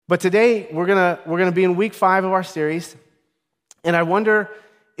But today we're gonna be in week 5 of our series, and I wonder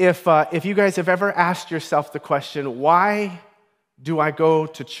if you guys have ever asked yourself the question, why do I go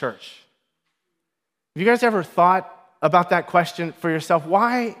to church? Have you guys ever thought about that question for yourself?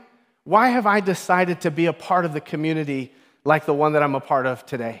 Why have I decided to be a part of the community like the one that I'm a part of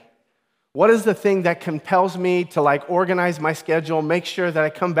today? What is the thing that compels me to organize my schedule, make sure that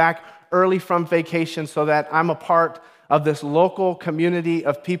I come back early from vacation so that I'm a part of this local community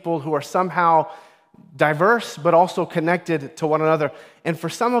of people who are somehow diverse but also connected to one another? And for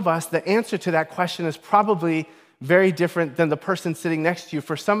some of us, the answer to that question is probably very different than the person sitting next to you.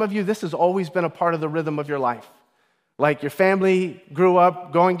 For some of you, this has always been a part of the rhythm of your life. Like your family grew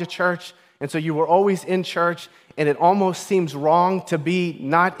up going to church, and so you were always in church, and it almost seems wrong to be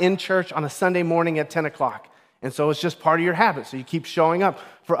not in church on a Sunday morning at 10 o'clock. And so it's just part of your habit, so you keep showing up.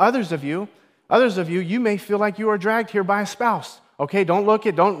 For others of you, you may feel like you are dragged here by a spouse. Okay,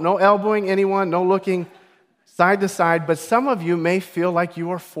 no elbowing anyone, no looking side to side, but some of you may feel like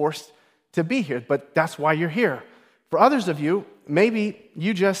you are forced to be here, but that's why you're here. For others of you, maybe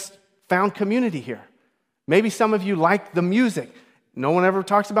you just found community here. Maybe some of you like the music. No one ever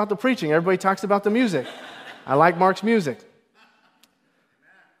talks about the preaching. Everybody talks about the music. I like Mark's music.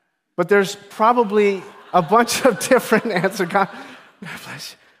 But there's probably a bunch of different answers. God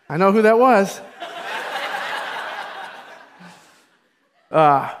bless you. I know who that was.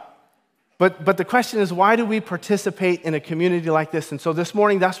 But the question is, why do we participate in a community like this? And so this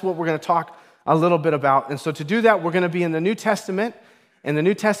morning, that's what we're going to talk a little bit about. And so to do that, we're going to be in the New Testament. And the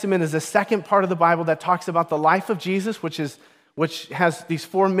New Testament is the second part of the Bible that talks about the life of Jesus, which has these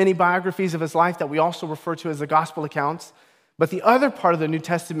 4 mini biographies of his life that we also refer to as the gospel accounts. But the other part of the New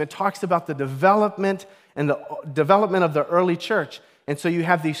Testament talks about the development of the early church. And so you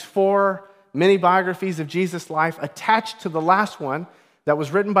have these 4 mini biographies of Jesus' life. Attached to the last one that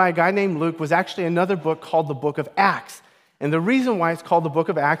was written by a guy named Luke was actually another book called the Book of Acts. And the reason why it's called the Book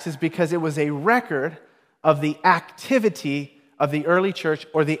of Acts is because it was a record of the activity of the early church,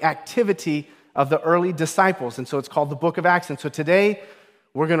 or the activity of the early disciples. And so it's called the Book of Acts. And so today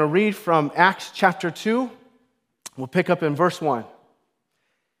we're going to read from Acts chapter 2. We'll pick up in verse 1.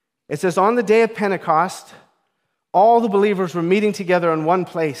 It says, "On the day of Pentecost, all the believers were meeting together in one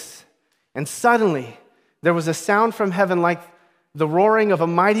place. And suddenly there was a sound from heaven like the roaring of a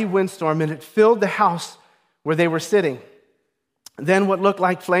mighty windstorm, and it filled the house where they were sitting. Then what looked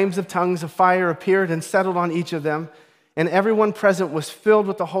like flames of tongues of fire appeared and settled on each of them, and everyone present was filled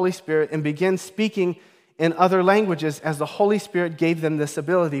with the Holy Spirit and began speaking in other languages as the Holy Spirit gave them this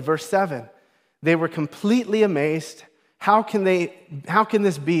ability." Verse 7, "They were completely amazed. How can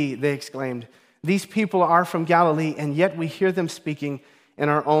this be?" they exclaimed. "These people are from Galilee, and yet we hear them speaking in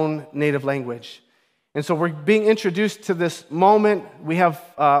our own native language." And so we're being introduced to this moment. We have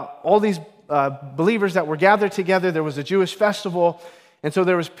all these believers that were gathered together. There was a Jewish festival. And so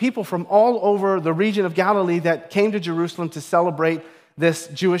there was people from all over the region of Galilee that came to Jerusalem to celebrate this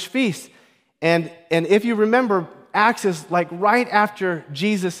Jewish feast. And if you remember, Acts is right after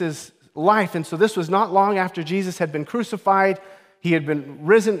Jesus' life. And so this was not long after Jesus had been crucified. He'd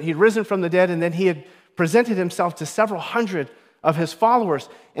risen from the dead, and then he had presented himself to several hundred of his followers.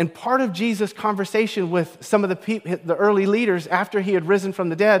 And part of Jesus' conversation with some of the early leaders after he had risen from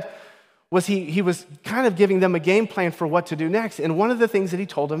the dead was he was kind of giving them a game plan for what to do next. And one of the things that he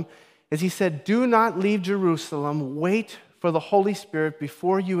told them is he said, "Do not leave Jerusalem. Wait for the Holy Spirit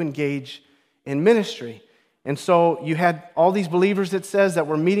before you engage in ministry." And so you had all these believers, it says, that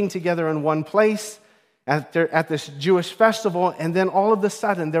were meeting together in one place at this Jewish festival. And then all of a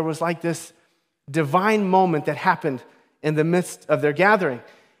sudden, there was this divine moment that happened in the midst of their gathering.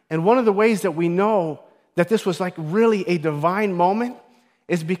 And one of the ways that we know that this was really a divine moment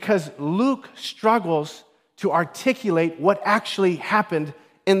is because Luke struggles to articulate what actually happened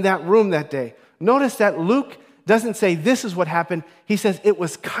in that room that day. Notice that Luke doesn't say this is what happened. He says it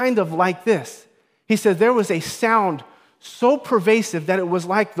was kind of like this. He says there was a sound so pervasive that it was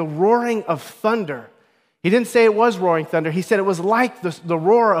like the roaring of thunder. He didn't say it was roaring thunder. He said it was like the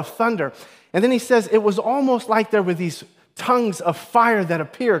roar of thunder. And then he says it was almost like there were these tongues of fire that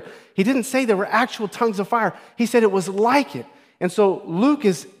appeared. He didn't say there were actual tongues of fire. He said it was like it. And so Luke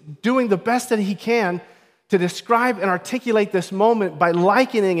is doing the best that he can to describe and articulate this moment by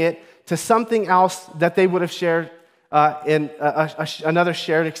likening it to something else that they would have shared in another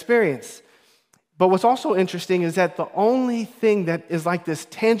shared experience. But what's also interesting is that the only thing that is like this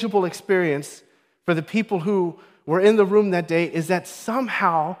tangible experience for the people who were in the room that day is that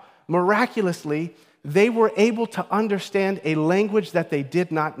somehow, miraculously, they were able to understand a language that they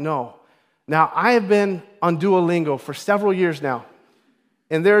did not know. Now, I have been on Duolingo for several years now,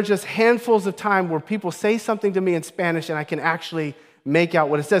 And there are just handfuls of time where people say something to me in Spanish and I can actually make out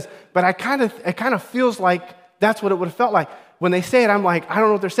what it says. But it kind of feels like that's what it would have felt like. When they say it, I'm like, I don't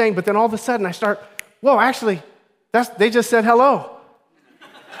know what they're saying. But then all of a sudden I start, whoa, actually, they just said hello.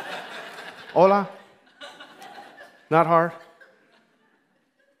 Hola. Not hard.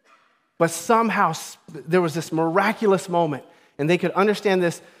 But somehow there was this miraculous moment, and they could understand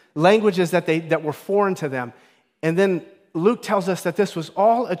this languages that were foreign to them. And then Luke tells us that this was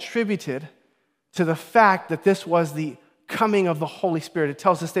all attributed to the fact that this was the coming of the Holy Spirit. It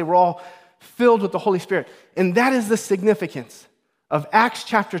tells us they were all filled with the Holy Spirit. And that is the significance of Acts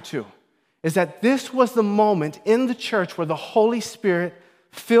chapter 2, is that this was the moment in the church where the Holy Spirit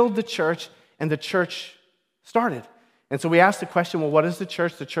filled the church and the church started. And so we asked the question, well, what is the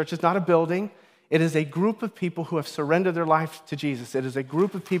church? The church is not a building. It is a group of people who have surrendered their life to Jesus. It is a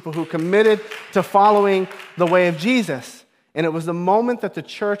group of people who committed to following the way of Jesus. And it was the moment that the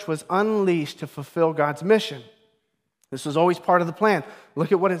church was unleashed to fulfill God's mission. This was always part of the plan.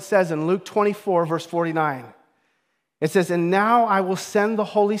 Look at what it says in Luke 24, verse 49. It says, "And now I will send the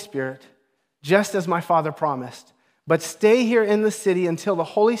Holy Spirit, just as my Father promised. But stay here in the city until the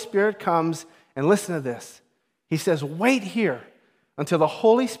Holy Spirit comes." And listen to this. He says, wait here until the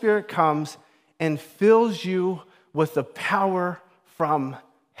Holy Spirit comes and fills you with the power from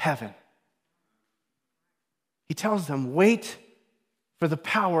heaven. He tells them, wait for the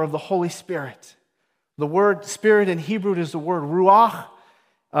power of the Holy Spirit. The word spirit in Hebrew is the word ruach,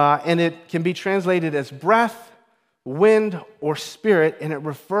 and it can be translated as breath, wind, or spirit, and it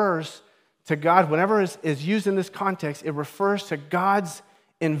refers to God. Whenever it is used in this context, it refers to God's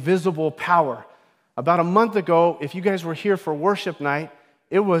invisible power. About a month ago, if you guys were here for worship night,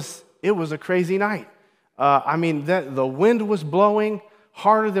 it was a crazy night. The wind was blowing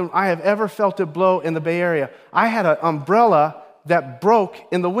harder than I have ever felt it blow in the Bay Area. I had an umbrella that broke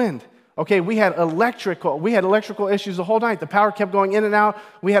in the wind. Okay, we had electrical issues the whole night. The power kept going in and out.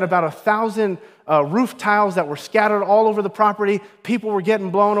 We had about 1,000 roof tiles that were scattered all over the property. People were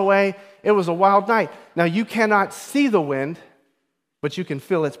getting blown away. It was a wild night. Now, you cannot see the wind, but you can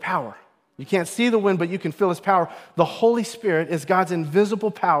feel its power. You can't see the wind, but you can feel its power. The Holy Spirit is God's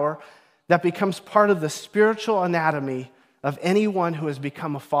invisible power that becomes part of the spiritual anatomy of anyone who has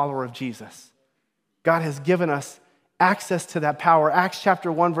become a follower of Jesus. God has given us access to that power. Acts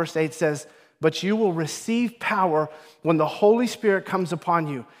chapter 1, verse 8 says, "But you will receive power when the Holy Spirit comes upon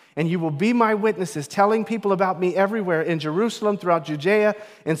you, and you will be my witnesses, telling people about me everywhere in Jerusalem, throughout Judea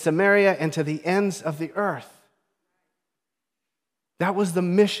and Samaria, and to the ends of the earth." That was the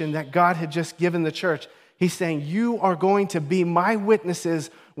mission that God had just given the church. He's saying, you are going to be my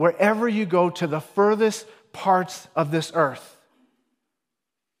witnesses wherever you go, to the furthest parts of this earth.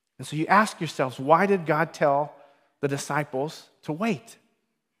 And so you ask yourselves, why did God tell the disciples to wait?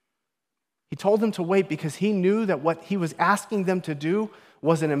 He told them to wait because he knew that what he was asking them to do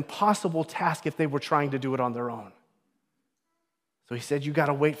was an impossible task if they were trying to do it on their own. So he said, you got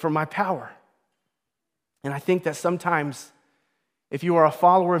to wait for my power. And I think that sometimes, if you are a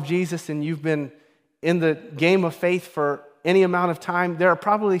follower of Jesus and you've been in the game of faith for any amount of time, there are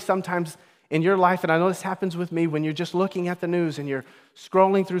probably sometimes in your life, and I know this happens with me, when you're just looking at the news and you're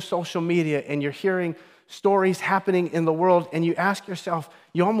scrolling through social media and you're hearing stories happening in the world, and you ask yourself,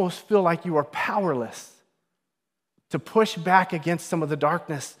 you almost feel like you are powerless to push back against some of the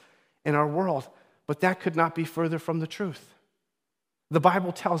darkness in our world. But that could not be further from the truth. The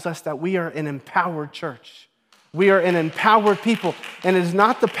Bible tells us that we are an empowered church. We are an empowered people, and it is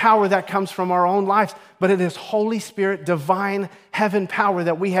not the power that comes from our own lives, but it is Holy Spirit, divine heaven power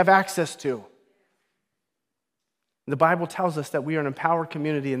that we have access to. The Bible tells us that we are an empowered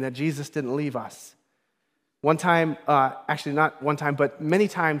community and that Jesus didn't leave us. One time, actually not one time, but many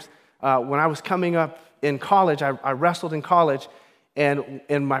times when I was coming up in college, I wrestled in college, and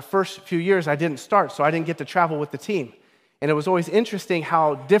in my first few years, I didn't start, so I didn't get to travel with the team. And it was always interesting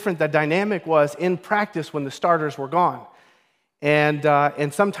how different the dynamic was in practice when the starters were gone.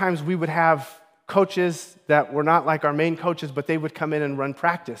 And sometimes we would have coaches that were not like our main coaches, but they would come in and run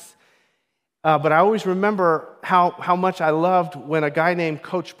practice. But I always remember how much I loved when a guy named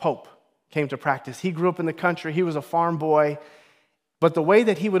Coach Pope came to practice. He grew up in the country. He was a farm boy. But the way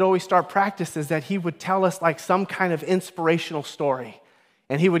that he would always start practice is that he would tell us like some kind of inspirational story.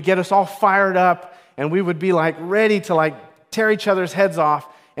 And he would get us all fired up, and we would be like ready to like tear each other's heads off.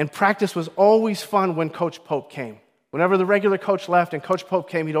 And practice was always fun when Coach Pope came. Whenever the regular coach left and Coach Pope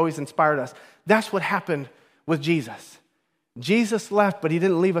came, he'd always inspired us. That's what happened with Jesus. Jesus left, but he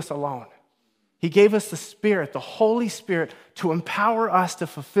didn't leave us alone. He gave us the Spirit, the Holy Spirit, to empower us to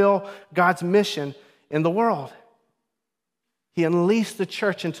fulfill God's mission in the world. He unleashed the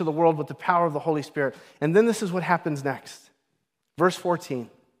church into the world with the power of the Holy Spirit. And then this is what happens next. Verse 14.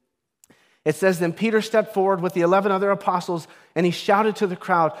 It says, then Peter stepped forward with the 11 other apostles, and he shouted to the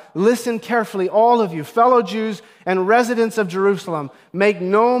crowd, listen carefully, all of you, fellow Jews and residents of Jerusalem. Make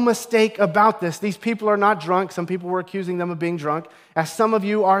no mistake about this. These people are not drunk. Some people were accusing them of being drunk. As some of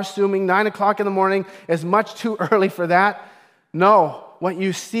you are assuming, 9 o'clock in the morning is much too early for that. No, what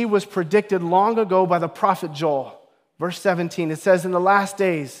you see was predicted long ago by the prophet Joel. Verse 17, it says, in the last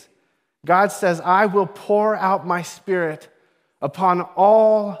days, God says, I will pour out my Spirit upon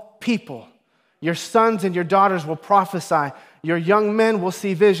all people. Your sons and your daughters will prophesy. Your young men will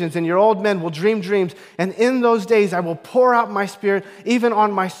see visions, and your old men will dream dreams. And in those days I will pour out my Spirit even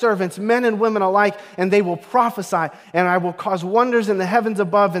on my servants, men and women alike, and they will prophesy. And I will cause wonders in the heavens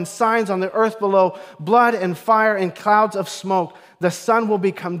above and signs on the earth below, blood and fire and clouds of smoke. The sun will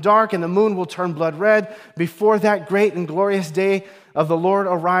become dark and the moon will turn blood red before that great and glorious day of the Lord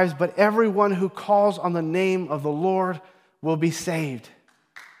arrives. But everyone who calls on the name of the Lord will be saved.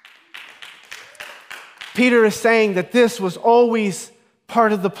 Peter is saying that this was always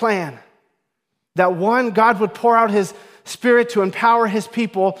part of the plan. That one, God would pour out his Spirit to empower his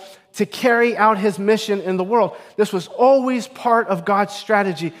people to carry out his mission in the world. This was always part of God's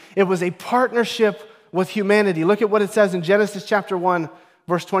strategy. It was a partnership with humanity. Look at what it says in Genesis chapter 1,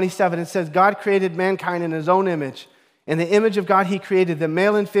 verse 27. It says, God created mankind in his own image. In the image of God, he created them,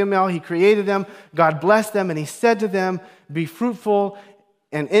 male and female. He created them. God blessed them, and he said to them, be fruitful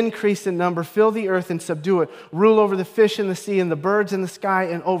and increase in number, fill the earth and subdue it, rule over the fish in the sea and the birds in the sky,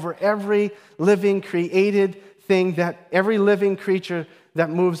 and over every living created thing, every living creature that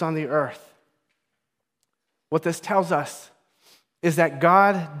moves on the earth. What this tells us is that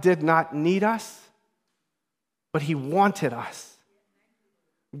God did not need us, but he wanted us.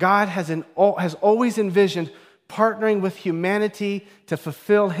 God has always envisioned partnering with humanity to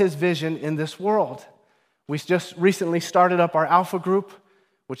fulfill his vision in this world. We just recently started up our Alpha group,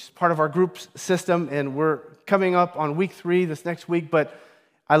 which is part of our group system, and we're coming up on week 3 this next week. But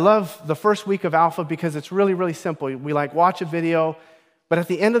I love the first week of Alpha because it's really, really simple. We watch a video, but at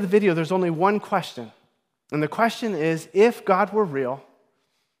the end of the video, there's only one question. And the question is, if God were real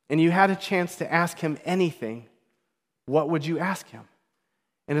and you had a chance to ask him anything, what would you ask him?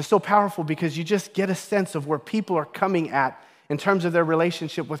 And it's so powerful because you just get a sense of where people are coming at in terms of their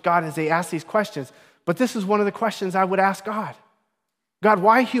relationship with God as they ask these questions. But this is one of the questions I would ask God. God,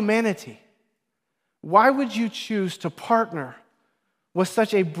 why humanity? Why would you choose to partner with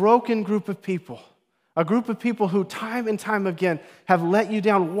such a broken group of people? A group of people who time and time again have let you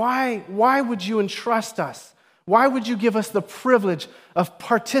down. Why would you entrust us? Why would you give us the privilege of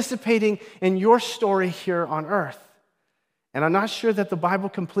participating in your story here on earth? And I'm not sure that the Bible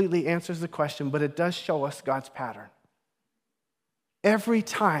completely answers the question, but it does show us God's pattern. Every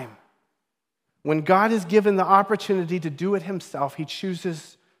time when God is given the opportunity to do it himself, he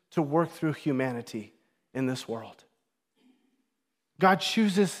chooses to work through humanity in this world. God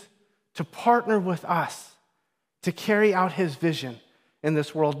chooses to partner with us to carry out his vision in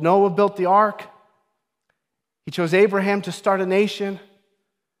this world. Noah built the ark. He chose Abraham to start a nation.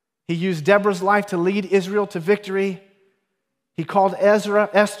 He used Deborah's life to lead Israel to victory. He called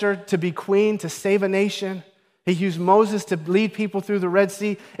Esther to be queen, to save a nation. He used Moses to lead people through the Red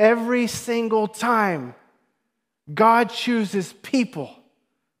Sea. Every single time, God chooses people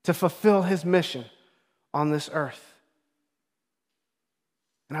to fulfill his mission on this earth.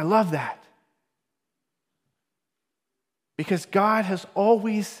 And I love that. Because God has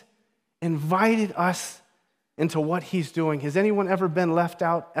always invited us into what he's doing. Has anyone ever been left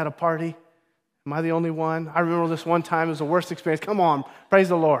out at a party? Am I the only one? I remember this one time. It was the worst experience. Come on, praise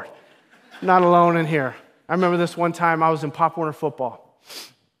the Lord. I'm not alone in here. I remember this one time I was in Pop Warner football,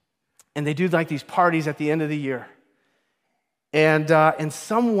 and they do these parties at the end of the year. And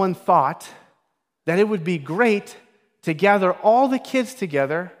someone thought that it would be great to gather all the kids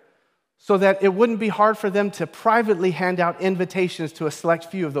together so that it wouldn't be hard for them to privately hand out invitations to a select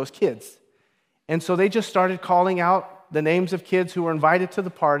few of those kids. And so they just started calling out the names of kids who were invited to the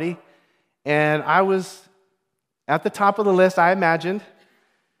party, and I was at the top of the list, I imagined.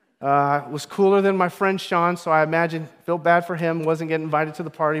 Was cooler than my friend Sean, so I imagine, felt bad for him, wasn't getting invited to the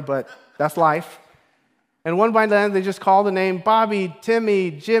party, but that's life. And one by then, they just called the name Bobby,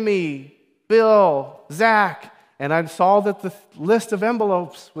 Timmy, Jimmy, Bill, Zach, and I saw that the list of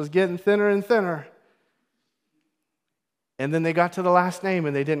envelopes was getting thinner and thinner. And then they got to the last name,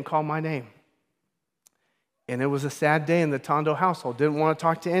 and they didn't call my name. And it was a sad day in the Tondo household. Didn't want to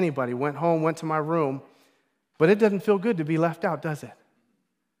talk to anybody. Went home, went to my room. But it doesn't feel good to be left out, does it?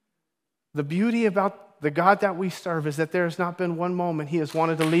 The beauty about the God that we serve is that there has not been one moment He has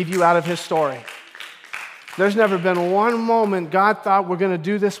wanted to leave you out of His story. There's never been one moment God thought we're going to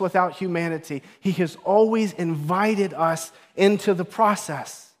do this without humanity. He has always invited us into the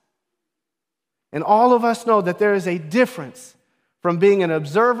process. And all of us know that there is a difference from being an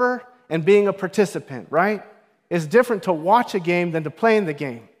observer and being a participant, right? It's different to watch a game than to play in the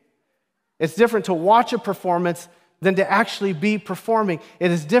game. It's different to watch a performance than to actually be performing.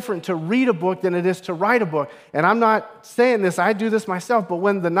 It is different to read a book than it is to write a book. And I'm not saying this, I do this myself, but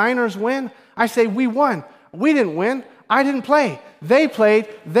when the Niners win, I say, we won. We didn't win. I didn't play. They played.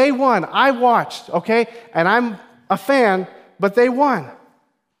 They won. I watched, okay? And I'm a fan, but they won.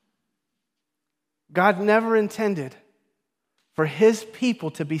 God never intended for His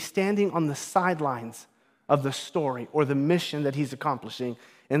people to be standing on the sidelines of the story or the mission that He's accomplishing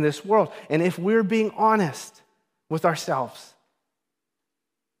in this world. And if we're being honest with ourselves,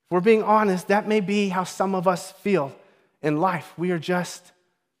 if we're being honest, that may be how some of us feel in life. We are just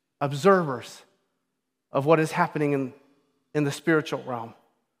observers of what is happening in the spiritual realm.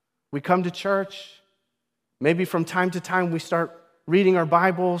 We come to church, maybe from time to time we start reading our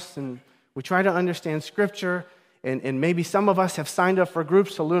Bibles and we try to understand Scripture, and maybe some of us have signed up for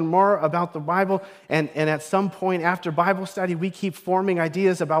groups to learn more about the Bible, and at some point after Bible study, we keep forming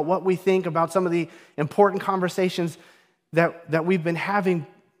ideas about what we think about some of the important conversations that we've been having.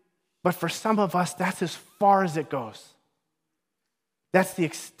 But for some of us, that's as far as it goes. That's the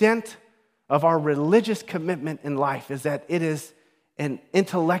extent of our religious commitment in life, is that it is an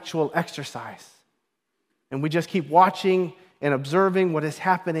intellectual exercise. And we just keep watching and observing what is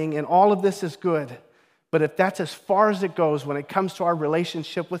happening, and all of this is good. But if that's as far as it goes when it comes to our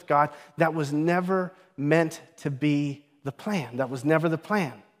relationship with God, that was never meant to be the plan. That was never the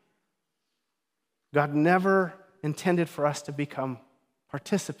plan. God never intended for us to become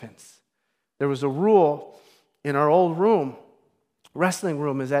participants. There was a rule in our old wrestling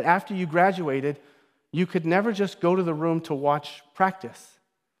room, is that after you graduated, you could never just go to the room to watch practice.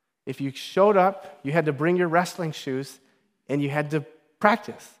 If you showed up, you had to bring your wrestling shoes and you had to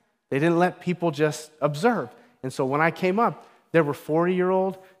practice. They didn't let people just observe. And so when I came up, there were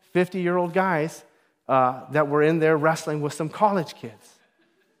 40-year-old, 50-year-old guys that were in there wrestling with some college kids.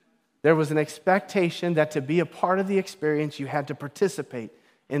 There was an expectation that to be a part of the experience, you had to participate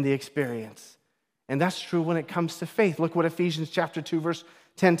in the experience. And that's true when it comes to faith. Look what Ephesians chapter 2, verse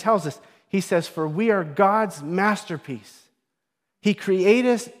 10 tells us. He says, "For we are God's masterpiece. He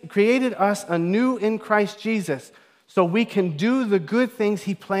created us anew in Christ Jesus, so we can do the good things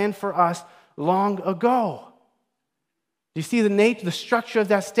He planned for us long ago." Do you see the structure of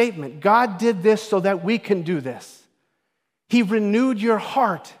that statement? God did this so that we can do this. He renewed your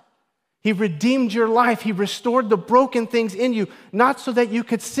heart. He redeemed your life. He restored the broken things in you, not so that you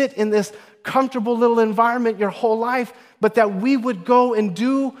could sit in this comfortable little environment your whole life, but that we would go and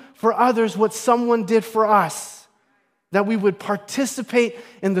do for others what someone did for us. That we would participate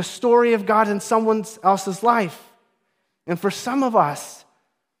in the story of God in someone else's life. And for some of us,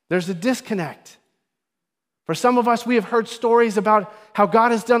 there's a disconnect. For some of us, we have heard stories about how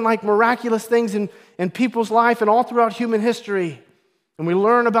God has done like miraculous things in people's life and all throughout human history. And we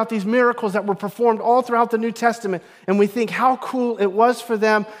learn about these miracles that were performed all throughout the New Testament, and we think how cool it was for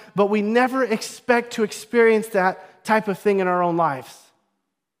them, but we never expect to experience that type of thing in our own lives.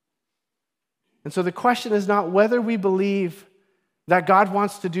 And so the question is not whether we believe that God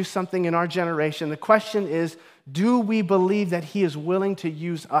wants to do something in our generation. The question is, do we believe that He is willing to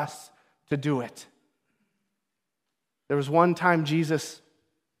use us to do it? There was one time Jesus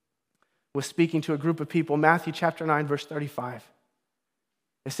was speaking to a group of people, Matthew chapter 9, verse 35.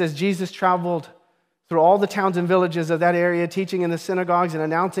 It says, Jesus traveled through all the towns and villages of that area, teaching in the synagogues and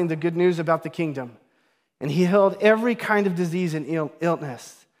announcing the good news about the kingdom. And He healed every kind of disease and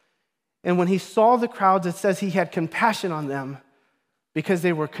illness. And when He saw the crowds, it says He had compassion on them because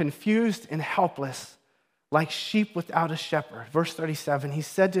they were confused and helpless, like sheep without a shepherd. Verse 37, He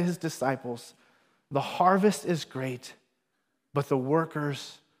said to His disciples, "The harvest is great, but the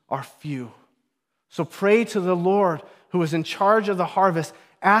workers are few. So pray to the Lord who is in charge of the harvest.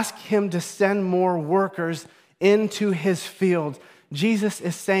 Ask Him to send more workers into His field." Jesus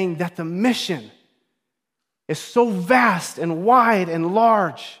is saying that the mission is so vast and wide and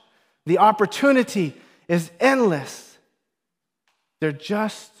large. The opportunity is endless. There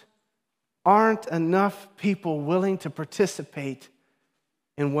just aren't enough people willing to participate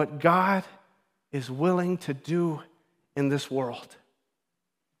in what God is willing to do in this world.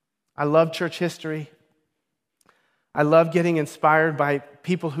 I love church history. I love getting inspired by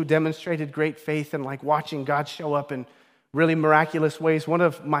people who demonstrated great faith and like watching God show up in really miraculous ways. One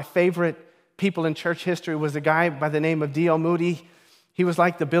of my favorite people in church history was a guy by the name of D.L. Moody. He was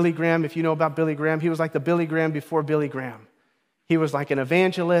like the Billy Graham, if you know about Billy Graham. He was like the Billy Graham before Billy Graham. He was like an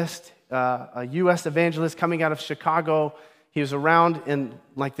evangelist, a U.S. evangelist coming out of Chicago. He was around in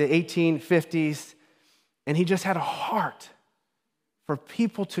like the 1850s, and he just had a heart for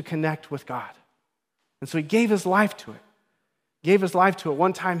people to connect with God. And so he gave his life to it.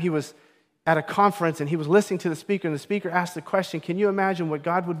 One time he was at a conference and he was listening to the speaker, and the speaker asked the question, can you imagine what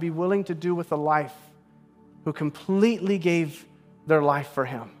God would be willing to do with a life who completely gave their life for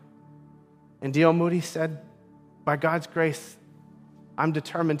him? And D.L. Moody said, by God's grace, I'm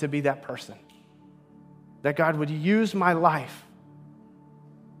determined to be that person. That God would use my life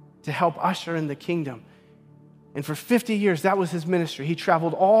to help usher in the kingdom. And for 50 years, that was his ministry. He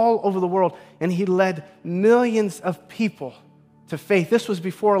traveled all over the world, and he led millions of people to faith. This was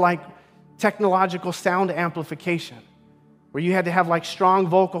before like technological sound amplification, where you had to have like strong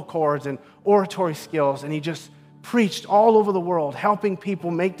vocal cords and oratory skills, and he just preached all over the world, helping people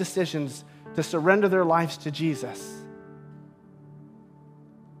make decisions to surrender their lives to Jesus.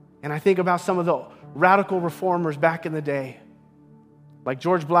 And I think about some of the radical reformers back in the day, like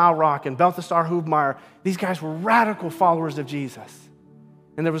George Blaurock and Balthasar Hubmaier. These guys were radical followers of Jesus.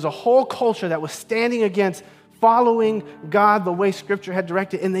 And there was a whole culture that was standing against following God the way Scripture had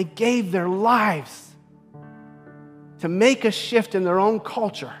directed, and they gave their lives to make a shift in their own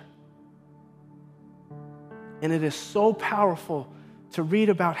culture. And it is so powerful to read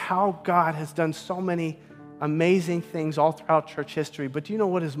about how God has done so many amazing things all throughout church history. But do you know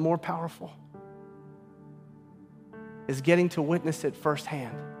what is more powerful? Is getting to witness it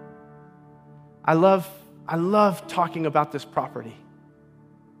firsthand. I love talking about this property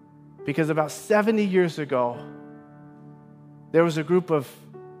because about 70 years ago, there was a group of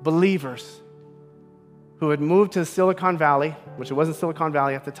believers who had moved to Silicon Valley, which it wasn't Silicon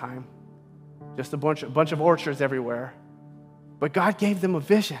Valley at the time, just a bunch of orchards everywhere. But God gave them a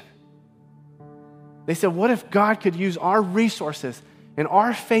vision. They said, what if God could use our resources and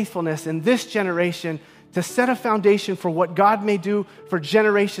our faithfulness in this generation to set a foundation for what God may do for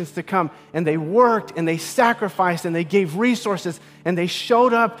generations to come? And they worked and they sacrificed and they gave resources and they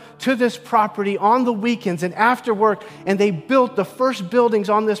showed up to this property on the weekends and after work, and they built the first buildings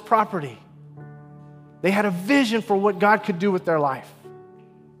on this property. They had a vision for what God could do with their life.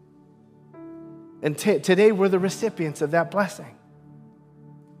 And today we're the recipients of that blessing.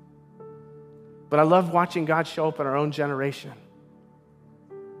 But I love watching God show up in our own generation.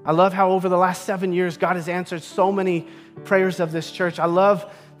 I love how over the last 7 years, God has answered so many prayers of this church. I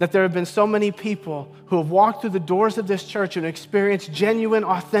love that there have been so many people who have walked through the doors of this church and experienced genuine,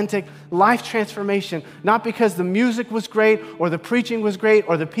 authentic life transformation, not because the music was great or the preaching was great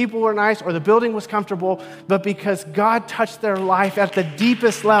or the people were nice or the building was comfortable, but because God touched their life at the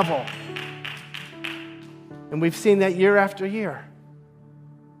deepest level. And we've seen that year after year.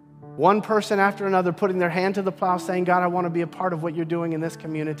 One person after another putting their hand to the plow saying, God, I want to be a part of what you're doing in this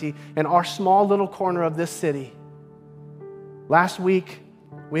community, in our small little corner of this city. Last week,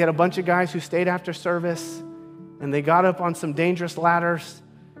 we had a bunch of guys who stayed after service, and they got up on some dangerous ladders,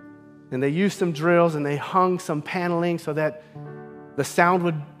 and they used some drills, and they hung some paneling so that the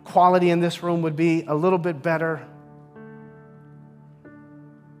sound quality in this room would be a little bit better.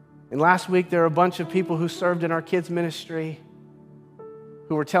 And last week, there were a bunch of people who served in our kids' ministry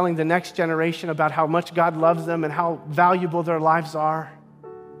who were telling the next generation about how much God loves them and how valuable their lives are.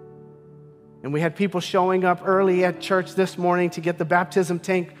 And we had people showing up early at church this morning to get the baptism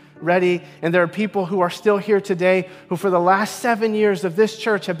tank ready. And there are people who are still here today who for the last 7 years of this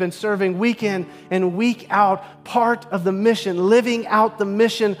church have been serving week in and week out, part of the mission, living out the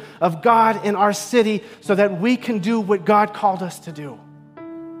mission of God in our city so that we can do what God called us to do,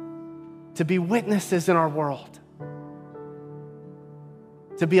 to be witnesses in our world,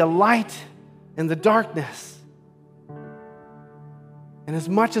 to be a light in the darkness. And as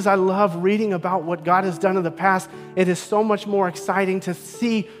much as I love reading about what God has done in the past, it is so much more exciting to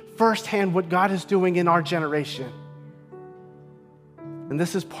see firsthand what God is doing in our generation. And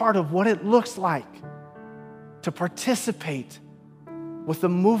this is part of what it looks like to participate with the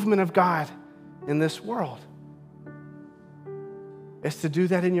movement of God in this world. It's to do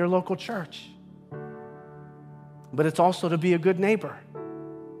that in your local church. But it's also to be a good neighbor.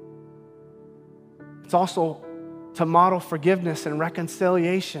 It's also to model forgiveness and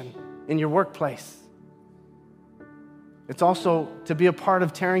reconciliation in your workplace. It's also to be a part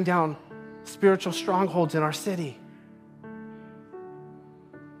of tearing down spiritual strongholds in our city.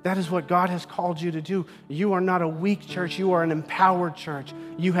 That is what God has called you to do. You are not a weak church. You are an empowered church.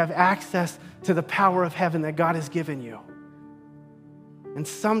 You have access to the power of heaven that God has given you. And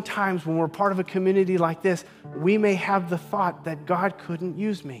sometimes when we're part of a community like this, we may have the thought that God couldn't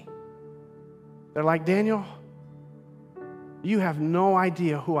use me. They're like, Daniel, you have no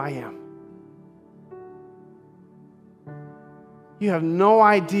idea who I am. You have no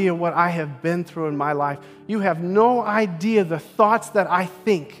idea what I have been through in my life. You have no idea the thoughts that I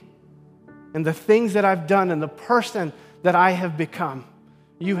think and the things that I've done and the person that I have become.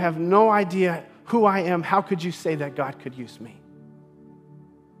 You have no idea who I am. How could you say that God could use me?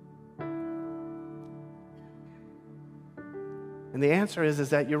 And the answer is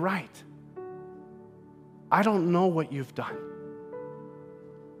that you're right. I don't know what you've done.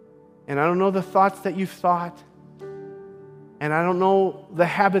 And I don't know the thoughts that you've thought. And I don't know the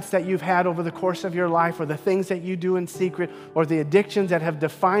habits that you've had over the course of your life, or the things that you do in secret, or the addictions that have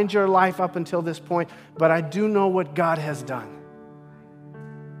defined your life up until this point. But I do know what God has done.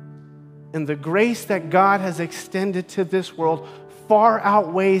 And the grace that God has extended to this world far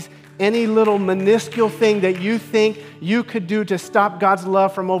outweighs any little minuscule thing that you think you could do to stop God's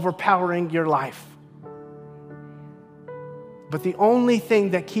love from overpowering your life. But the only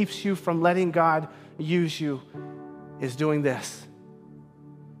thing that keeps you from letting God use you is doing this.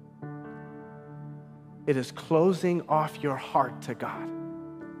 It is closing off your heart to God.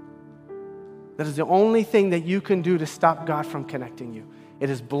 That is the only thing that you can do to stop God from connecting you. It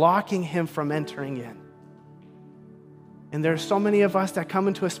is blocking Him from entering in. And there are so many of us that come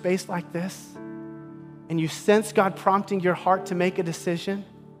into a space like this, and you sense God prompting your heart to make a decision,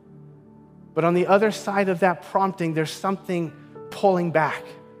 but on the other side of that prompting, there's something pulling back.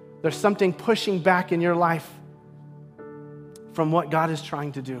 There's something pushing back in your life from what God is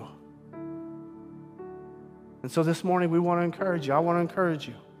trying to do. And so this morning we want to encourage you. I want to encourage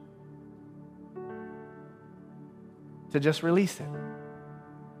you to just release it.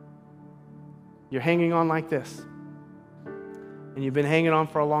 You're hanging on like this. And you've been hanging on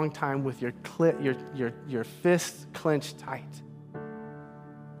for a long time with your fists clenched tight.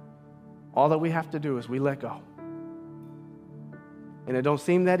 All that we have to do is we let go. And it don't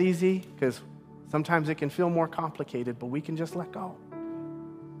seem that easy, because sometimes it can feel more complicated, but we can just let go.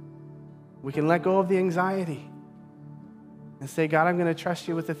 We can let go of the anxiety and say, God, I'm going to trust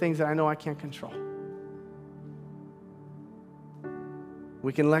you with the things that I know I can't control.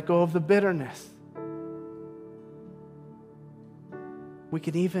 We can let go of the bitterness. We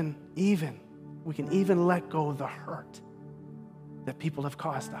can even let go of the hurt that people have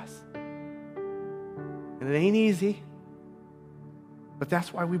caused us. And it ain't easy. But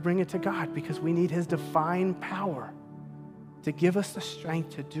that's why we bring it to God, because we need His divine power to give us the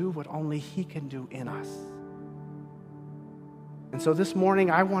strength to do what only He can do in us. And so this morning,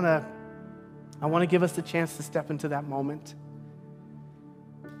 I want to give us the chance to step into that moment.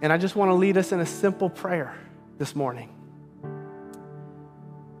 And I just want to lead us in a simple prayer this morning.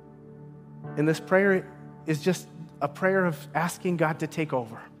 And this prayer is just a prayer of asking God to take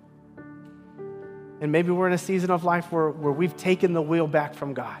over. And maybe we're in a season of life where we've taken the wheel back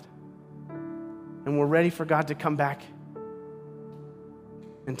from God. And we're ready for God to come back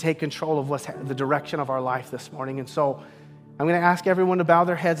and take control of the direction of our life this morning. And so I'm going to ask everyone to bow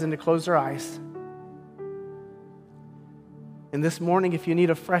their heads and to close their eyes. And this morning, if you need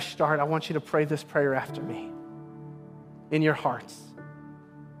a fresh start, I want you to pray this prayer after me in your hearts.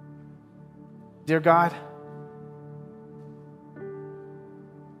 Dear God,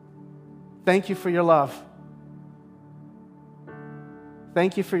 thank you for your love.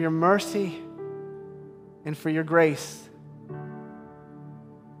 Thank you for your mercy and for your grace.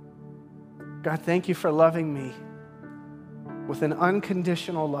 God, thank you for loving me with an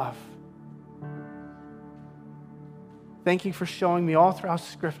unconditional love. Thank you for showing me all throughout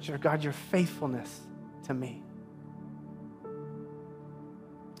Scripture, God, your faithfulness to me.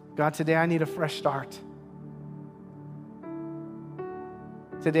 God, today I need a fresh start.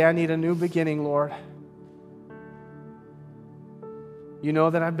 Today I need a new beginning, Lord. You know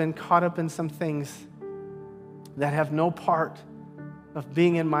that I've been caught up in some things that have no part of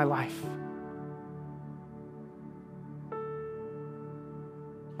being in my life.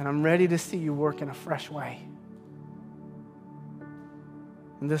 And I'm ready to see you work in a fresh way.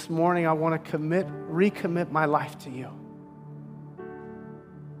 And this morning I want to recommit my life to you.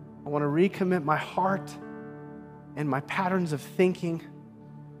 I want to recommit my heart and my patterns of thinking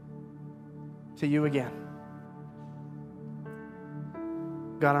to you again.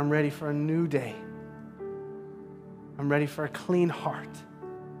 God, I'm ready for a new day. I'm ready for a clean heart.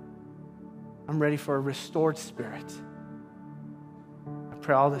 I'm ready for a restored spirit. I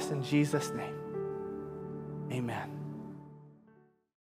pray all this in Jesus' name. Amen.